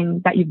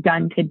everything that you've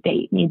done to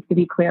date needs to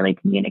be clearly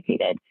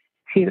communicated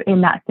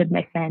in that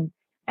submission,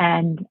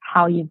 and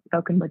how you've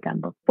spoken with them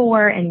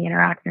before, and the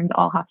interactions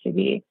all have to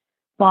be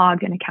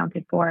logged and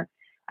accounted for.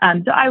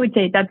 So I would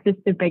say that's just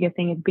the biggest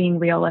thing, is being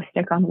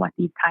realistic on what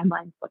these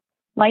timelines look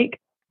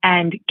like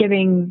and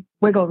giving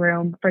wiggle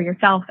room for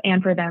yourself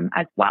and for them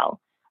as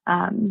well.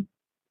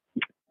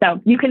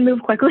 So you can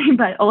move quickly,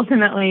 but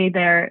ultimately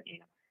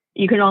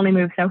you can only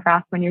move so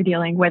fast when you're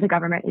dealing with a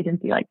government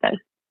agency like this.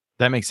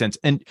 That makes sense.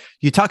 And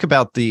you talk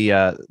about the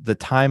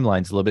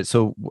timelines a little bit.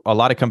 So a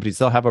lot of companies,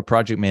 they'll have a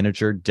project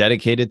manager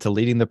dedicated to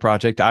leading the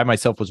project. I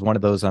myself was one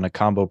of those on a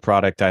combo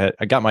product. I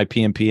got my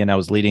PMP and I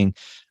was leading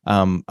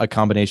a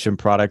combination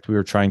product. We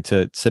were trying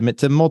to submit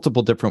to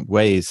multiple different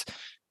ways.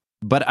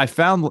 but I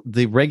found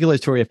the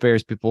regulatory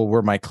affairs people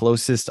were my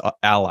closest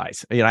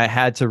allies. I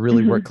had to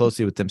really work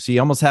closely with them. So you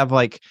almost have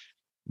like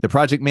the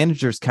project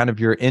manager is kind of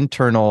your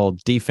internal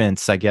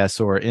defense, I guess,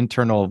 or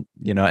internal,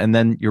 and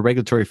then your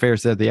regulatory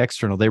affairs, they're the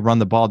external. They run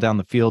the ball down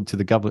the field to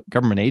the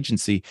government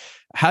agency.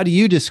 How do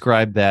you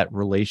describe that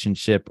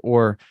relationship?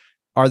 Or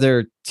are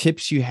there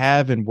tips you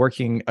have in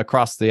working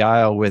across the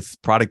aisle with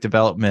product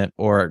development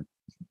or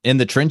in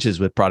the trenches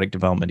with product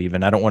development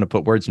even? I don't want to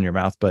put words in your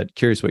mouth, but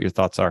curious what your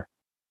thoughts are.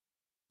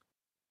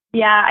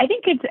 Yeah, I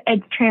think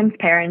it's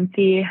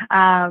transparency.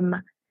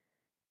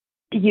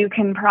 You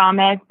can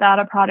promise that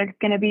a product's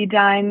going to be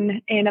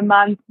done in a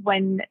month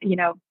when,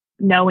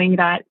 knowing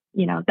that,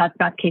 that's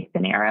best case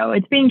scenario.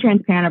 It's being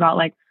transparent about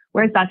like,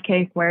 where's best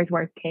case, where's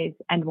worst case,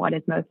 and what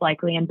is most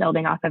likely, and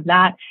building off of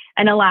that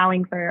and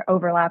allowing for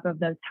overlap of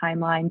those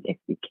timelines if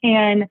you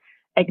can,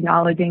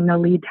 acknowledging the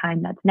lead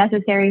time that's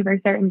necessary for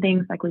certain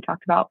things, like we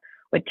talked about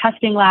with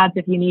testing labs.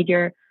 If you need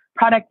your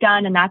product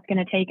done and that's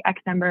going to take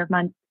X number of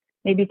months,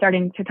 maybe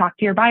starting to talk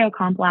to your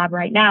biocomp lab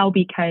right now,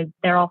 because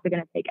they're also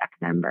going to take X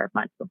number of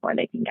months before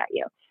they can get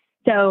you.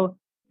 So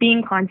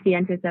being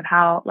conscientious of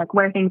how, like,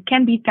 where things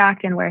can be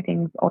stacked and where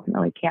things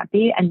ultimately can't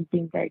be, and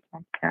being very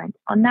transparent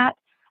on that.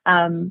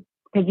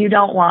 Because you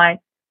don't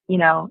want,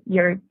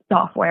 your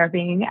software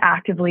being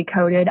actively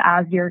coded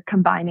as you're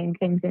combining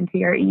things into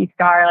your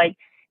eStar. Like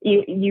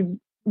you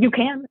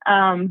can,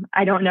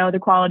 I don't know the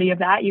quality of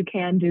that. You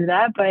can do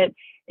that, but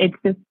it's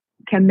just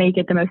can make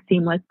it the most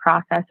seamless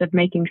process of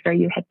making sure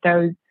you hit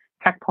those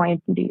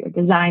checkpoints and do your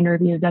design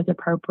reviews as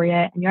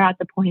appropriate. And you're at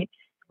the point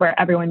where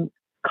everyone's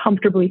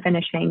comfortably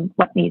finishing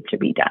what needs to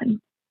be done.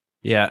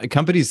 Yeah,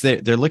 companies,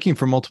 they're looking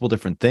for multiple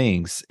different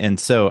things. And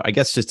so I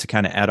guess just to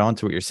kind of add on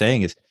to what you're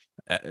saying is,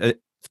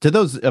 to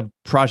those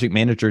project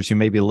managers who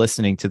may be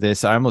listening to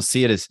this, I almost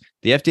see it as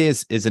the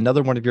FDA is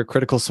another one of your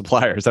critical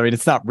suppliers. I mean,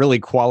 it's not really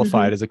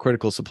qualified as a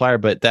critical supplier,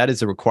 but that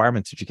is a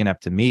requirement that you're going to have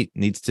to meet,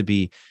 needs to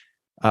be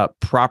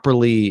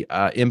properly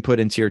input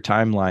into your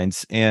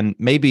timelines. And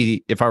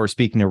maybe if I were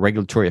speaking to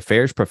regulatory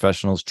affairs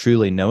professionals,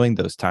 truly knowing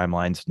those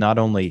timelines, not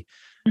only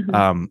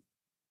the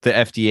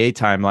FDA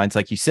timelines,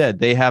 like you said,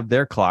 they have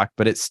their clock,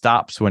 but it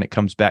stops when it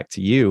comes back to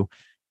you.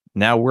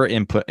 Now we're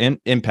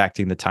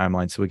impacting the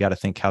timeline. So we got to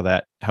think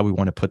how we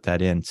want to put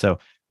that in. So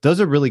those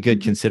are really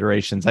good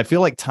considerations. I feel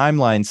like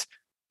timelines,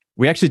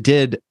 we actually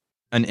did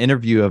an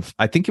interview of,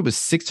 I think it was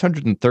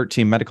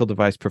 613 medical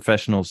device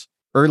professionals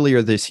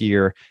earlier this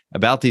year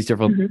about these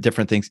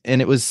different things.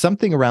 And it was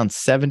something around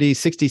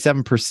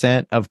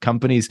 67% of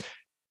companies,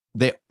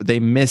 they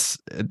miss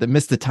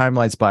the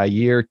timelines by a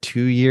year,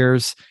 2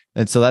 years.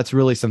 And so that's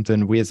really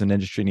something we as an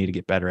industry need to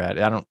get better at.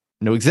 I don't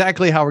know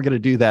exactly how we're going to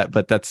do that,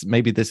 but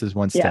this is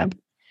one step.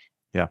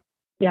 Yeah.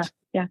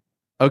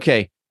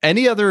 Okay.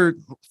 Any other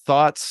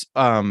thoughts?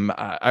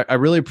 I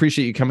really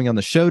appreciate you coming on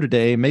the show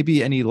today.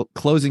 Maybe any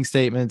closing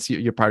statements?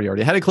 You probably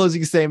already had a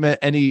closing statement.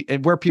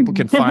 And where people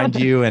can find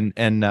you and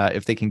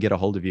if they can get a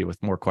hold of you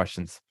with more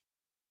questions.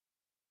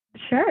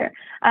 Sure.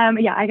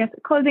 I guess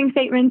closing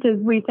statements is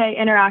we say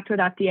interact with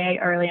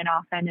FDA early and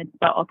often, and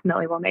so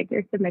ultimately we'll make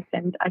your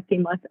submissions as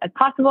seamless as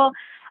possible.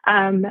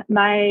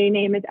 My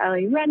name is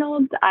Ellie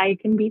Reynolds. I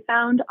can be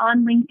found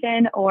on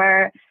LinkedIn,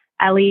 or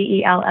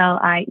Ellie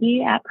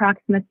at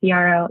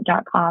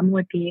proximacro.com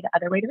would be the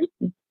other way to reach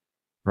me.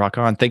 Rock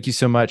on. Thank you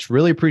so much.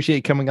 Really appreciate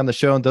you coming on the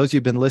show. And those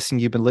who've been listening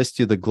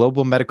to the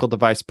Global Medical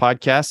Device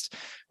Podcast,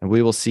 and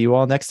we will see you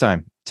all next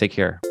time. Take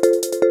care.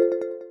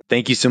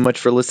 Thank you so much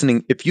for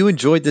listening. If you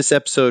enjoyed this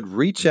episode,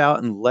 reach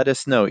out and let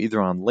us know either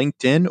on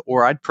LinkedIn,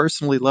 or I'd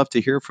personally love to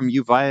hear from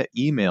you via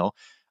email.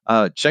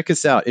 Check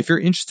us out. If you're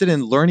interested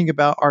in learning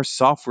about our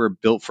software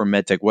built for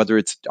MedTech, whether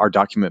it's our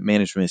document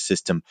management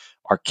system,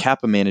 our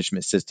CAPA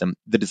management system,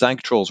 the design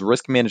controls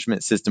risk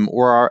management system,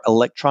 or our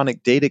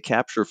electronic data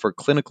capture for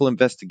clinical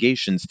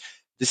investigations,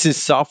 this is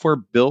software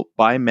built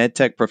by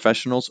MedTech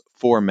professionals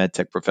for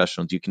MedTech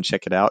professionals. You can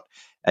check it out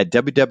at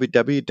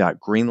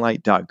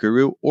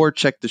www.greenlight.guru, or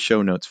check the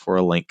show notes for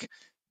a link.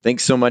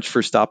 Thanks so much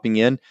for stopping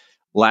in.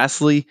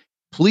 Lastly,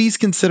 please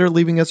consider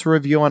leaving us a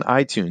review on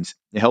iTunes.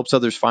 It helps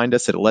others find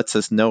us. It lets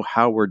us know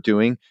how we're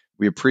doing.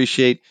 We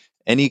appreciate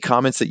any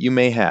comments that you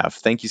may have.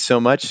 Thank you so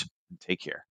much, and take care.